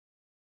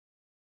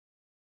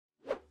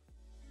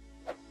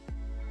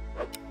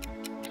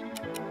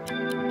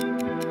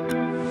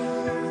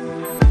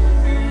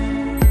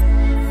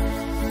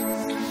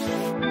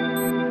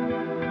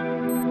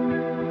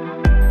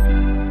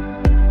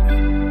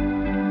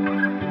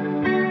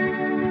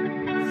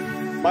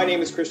My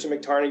name is Christian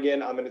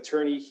McTarnigan. I'm an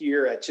attorney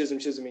here at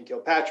Chisholm and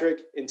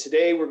Kilpatrick, and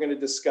today we're going to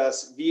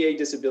discuss VA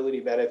disability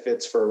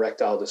benefits for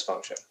erectile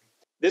dysfunction.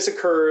 This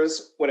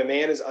occurs when a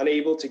man is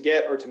unable to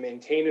get or to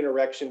maintain an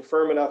erection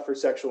firm enough for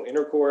sexual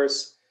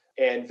intercourse,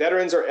 and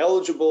veterans are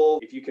eligible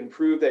if you can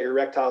prove that your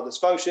erectile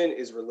dysfunction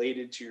is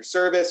related to your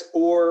service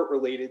or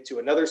related to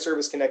another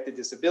service-connected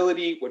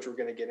disability, which we're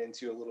going to get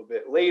into a little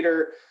bit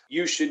later.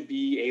 You should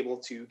be able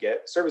to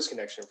get service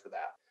connection for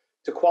that.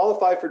 To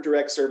qualify for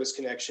direct service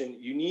connection,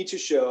 you need to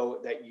show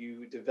that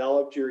you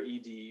developed your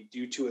ED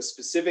due to a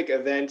specific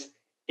event,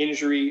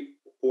 injury,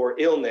 or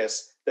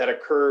illness that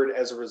occurred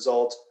as a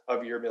result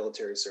of your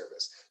military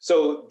service.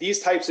 So these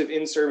types of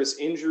in-service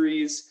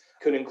injuries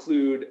could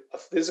include a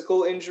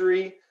physical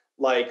injury,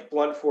 like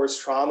blunt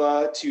force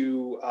trauma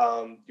to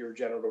your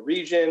genital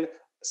region,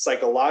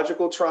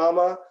 psychological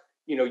trauma,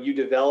 you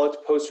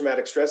developed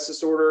post-traumatic stress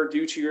disorder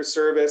due to your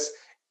service,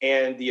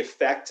 and the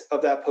effect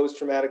of that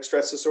post-traumatic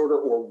stress disorder,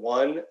 or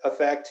one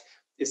effect,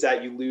 is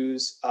that you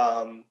lose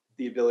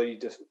the ability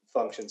to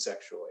function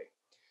sexually.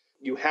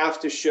 You have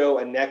to show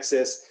a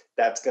nexus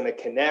that's going to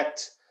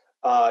connect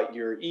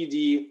your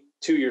ED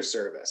to your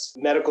service.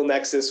 Medical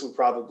nexus would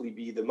probably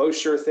be the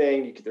most sure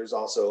thing. There's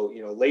also,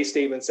 lay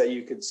statements that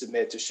you could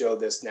submit to show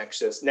this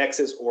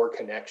nexus or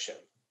connection.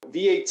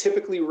 VA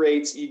typically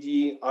rates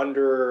ED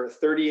under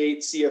 38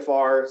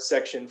 CFR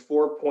section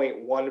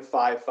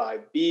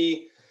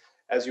 4.155B.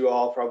 As you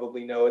all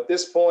probably know at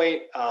this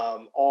point,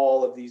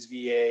 all of these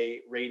VA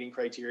rating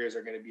criteria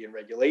are going to be in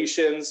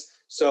regulations.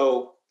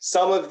 So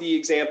some of the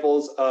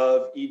examples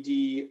of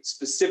ED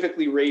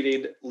specifically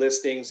rated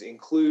listings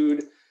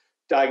include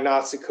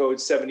diagnostic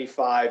code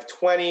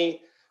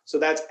 7520. So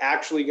that's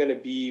actually going to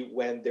be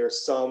when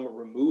there's some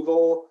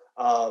removal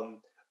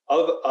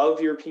of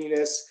your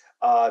penis.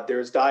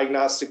 There's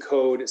diagnostic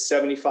code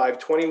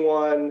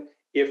 7521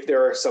 if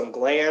there are some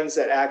glands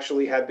that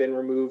actually have been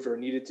removed or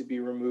needed to be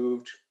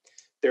removed.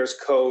 There's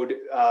code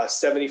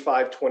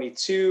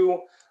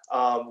 7522,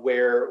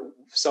 where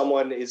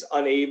someone is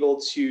unable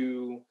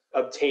to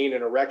obtain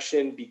an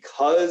erection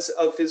because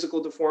of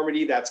physical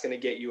deformity. That's going to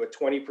get you a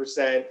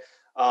 20%.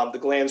 The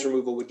glands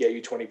removal would get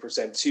you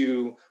 20%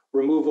 too.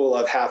 Removal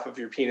of half of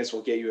your penis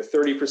will get you a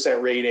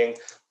 30% rating.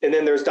 And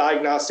then there's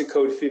diagnostic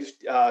code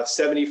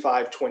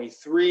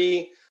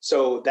 7523.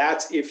 So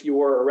that's if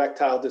your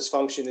erectile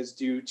dysfunction is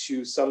due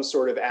to some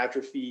sort of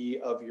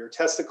atrophy of your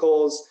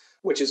testicles,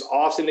 which is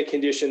often a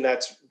condition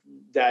that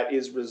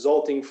is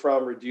resulting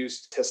from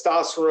reduced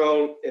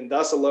testosterone and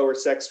thus a lower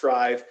sex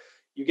drive.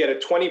 You get a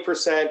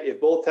 20% if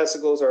both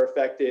testicles are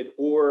affected,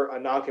 or a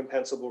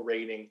non-compensable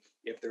rating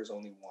if there's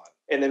only one.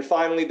 And then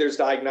finally, there's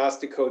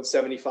diagnostic code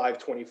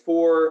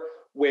 7524,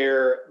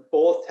 where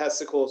both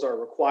testicles are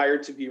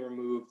required to be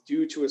removed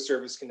due to a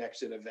service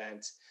connection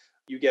event.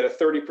 You get a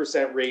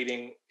 30%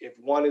 rating if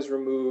one is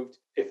removed.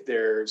 If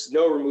there's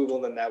no removal,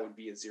 then that would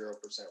be a 0%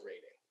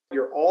 rating.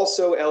 You're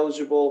also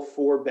eligible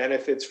for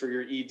benefits for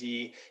your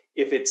ED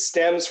if it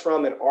stems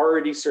from an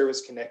already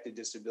service-connected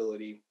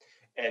disability.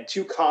 And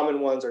two common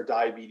ones are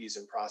diabetes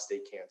and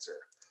prostate cancer.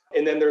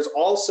 And then there's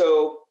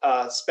also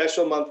a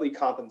special monthly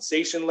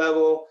compensation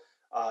level.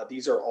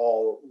 These are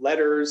all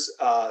letters.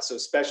 So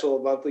special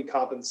monthly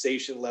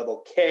compensation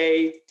level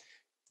K,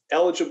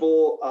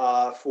 eligible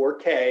for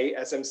K,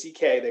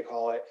 SMCK they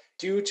call it,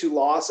 due to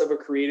loss of a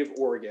creative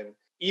organ,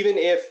 even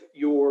if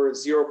you're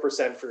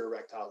 0% for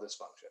erectile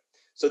dysfunction.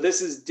 So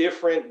this is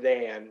different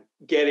than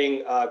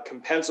getting a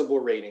compensable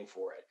rating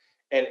for it.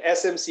 And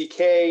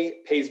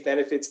SMCK pays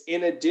benefits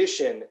in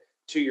addition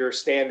to your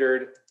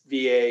standard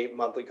VA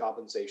monthly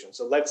compensation.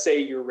 So let's say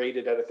you're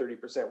rated at a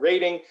 30%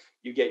 rating,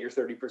 you get your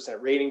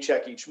 30% rating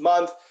check each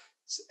month.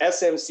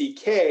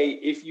 SMCK,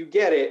 if you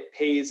get it,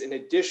 pays an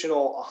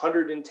additional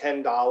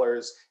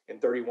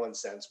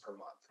 $110.31 per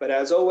month. But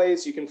as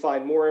always, you can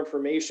find more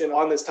information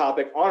on this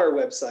topic on our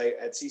website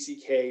at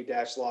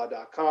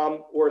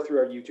cck-law.com or through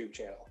our YouTube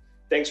channel.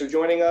 Thanks for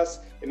joining us,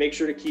 and make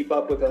sure to keep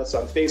up with us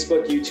on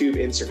Facebook, YouTube,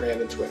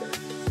 Instagram, and Twitter.